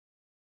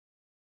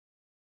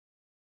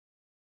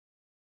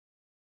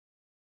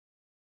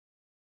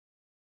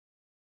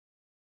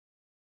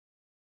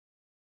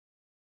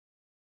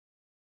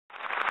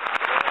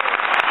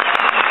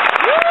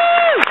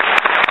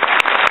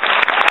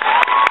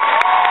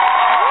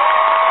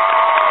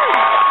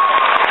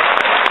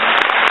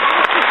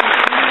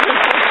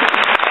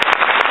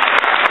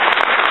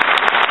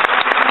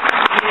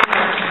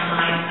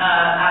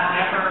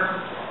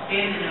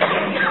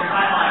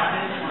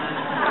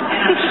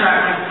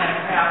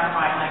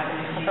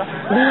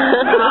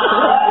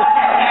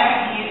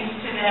Happy news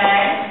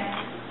today.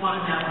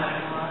 Want to know what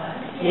it was?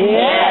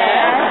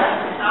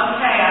 Yeah.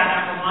 Okay, I'm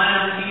number one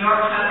on the New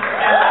York Times.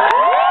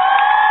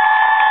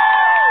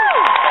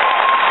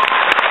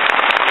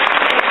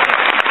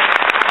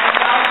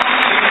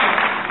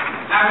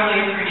 I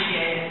really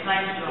appreciate it.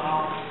 Thank you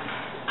all.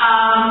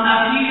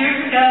 A few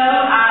years ago,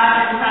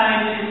 I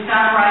decided to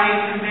stop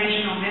writing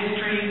conventional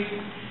mysteries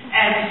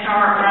and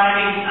start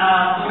writing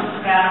books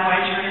about a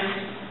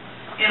waitress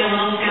in a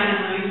little town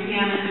in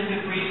Louisiana who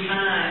could read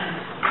minds.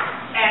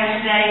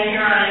 And today,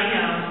 here I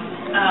am,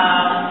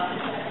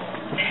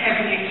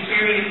 having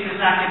experiences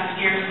I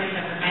could scarcely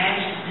have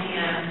imagined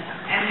then,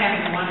 and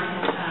having a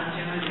wonderful time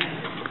doing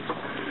it.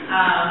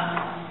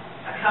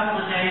 A couple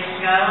of days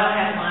ago, I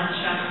had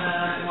lunch on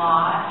the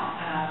lot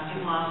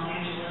in Los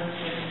Angeles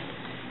with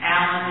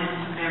Alan and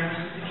some members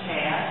of the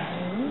cast.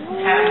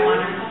 Had a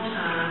wonderful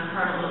time,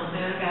 heard a little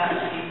bit about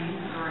season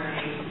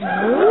 3.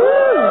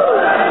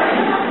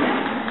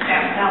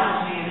 That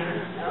was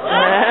dinner.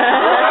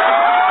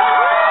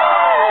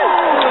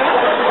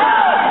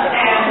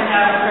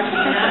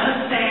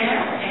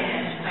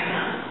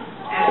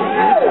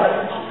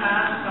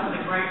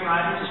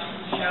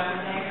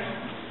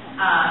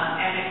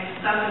 And it's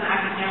something I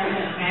could never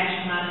have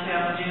imagined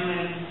myself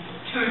doing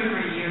 2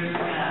 or 3 years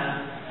ago.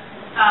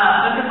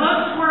 But the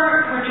books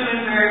were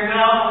doing very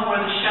well before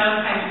the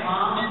show came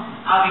along.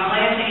 I'll be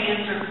glad to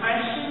answer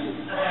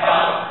questions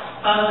about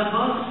both the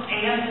books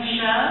and the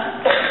show.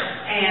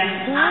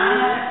 And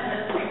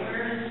let's see,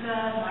 where is the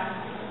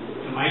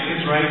microphone? The mic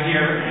is right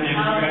here, and if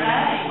you're going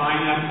to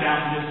line up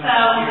down this side.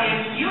 So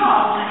if you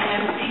all want to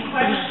ask me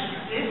questions,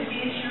 this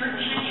is your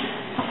chance.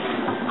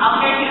 I'll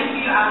tell you a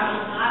few I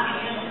will not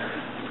answer.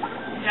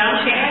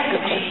 Don't ask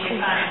me if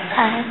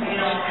I'm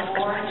feel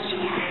bored to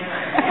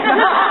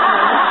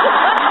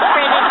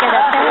Get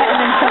up there, and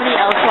then somebody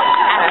else will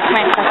ask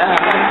my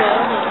question.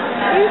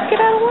 Please get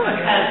out of work.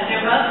 Because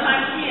they're both my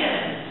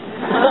kids.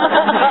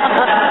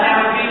 That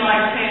would be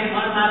like saying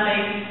one of my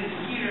babies is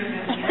cuter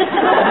than the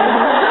other.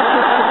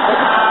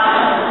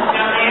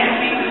 Don't ask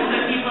me who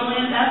the people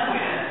end up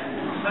with,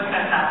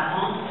 because I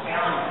won't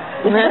tell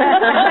you.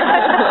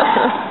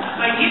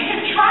 But you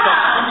can try.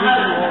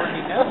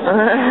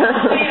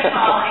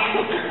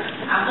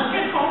 I'm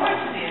looking forward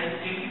to this.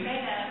 Do you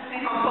pay that?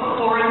 Book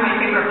 4 is my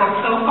favorite book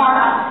so far,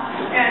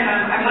 and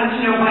I wanted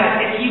to know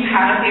if you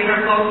had a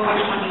favorite book,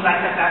 which one you like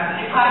the best,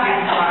 and if I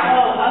didn't try.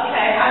 Oh,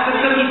 okay. The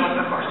Cookie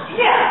book, of course.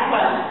 Yeah,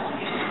 well,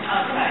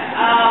 okay.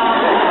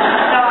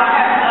 So I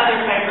have other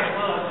favorite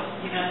books,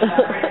 that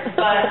I've read,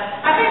 but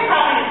I think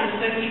probably in the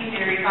Cookie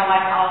series, I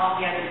like All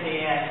Together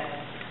Dead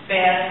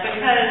best,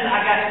 because I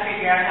got to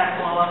figure out how to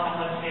blow up a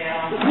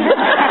hotel.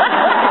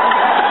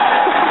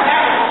 That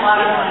was a lot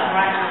of fun,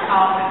 writing the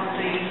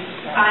policy,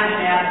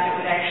 finding out if it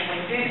would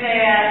actually do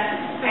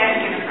that,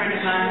 asking a friend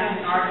of mine who's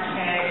an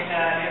architect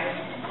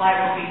if light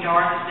would be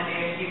dark, and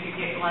if you could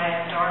get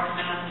glass dark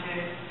enough to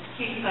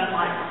keep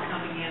sunlight from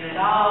coming in at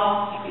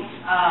all,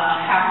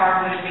 how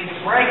hard would it be to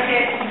break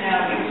it,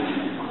 it was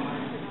just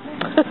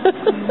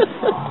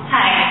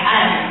Hi,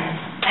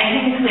 I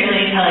can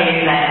clearly tell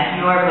you that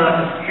your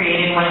book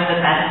created one of the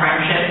best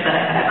friendships that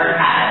I've ever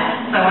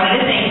had. So I wanted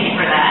to thank you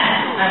for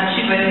that.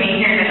 She's with me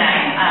here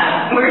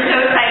tonight. We're so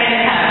excited to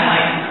have you.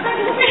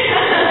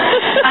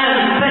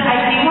 But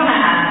I do want to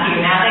ask you,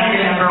 now that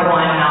you're number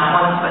one,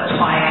 not once but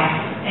twice,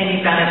 and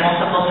you've done it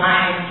multiple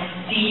times,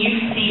 do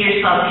you see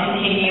yourself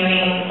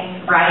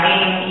continuing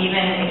writing,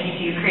 even if you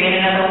do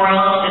create another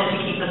world, just to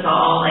keep us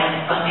all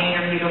funding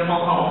your beautiful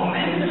home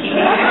and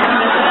keeping you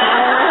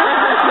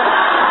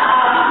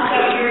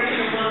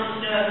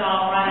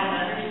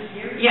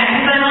Yeah,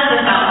 because I love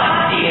the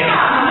South to you.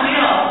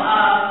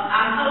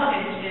 I'm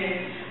hoping to.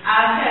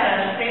 I've had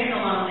a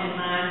standalone in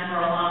mind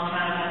for a long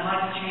time. I'd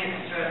like a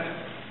chance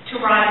to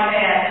write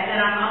that, and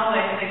then I'm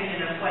always thinking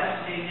of what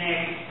to do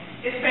next,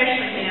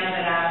 especially now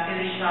that I've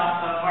finished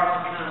off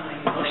Harper Conley.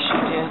 Oh, she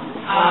did.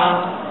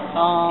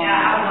 Yeah,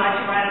 I would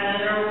like to write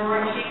another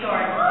Aurora Tea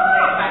Garden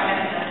if I had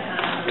enough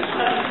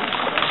time.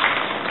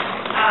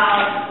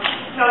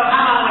 So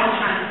I'm always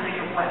trying to think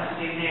of what to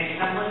do next.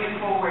 I'm looking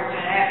forward to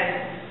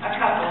having a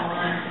couple of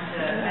months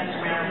to mess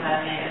around with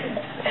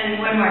ideas.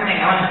 And one more thing,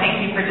 I want to thank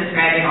you for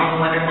describing all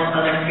the wonderful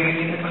Southern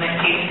food, because when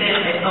I taste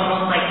it, it's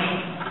almost like you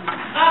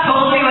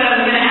told me what I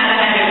was going to have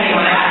ahead of me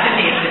when I have to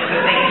taste it, so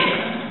thank you.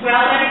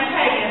 Well, let me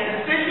tell you,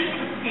 the Cookie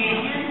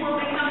Companion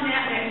will be coming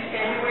out next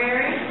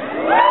February.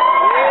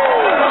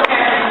 It's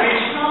an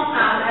original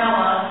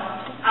novella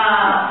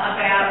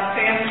about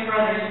Family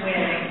Brothers'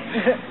 wedding,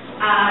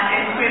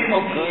 and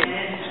Christmas in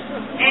it.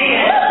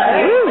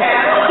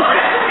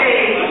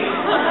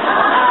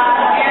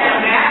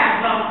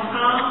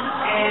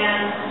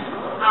 And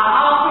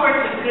all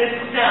sorts of good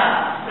stuff.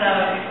 So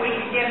if we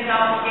can get it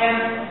all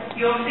together,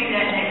 you'll see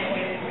that next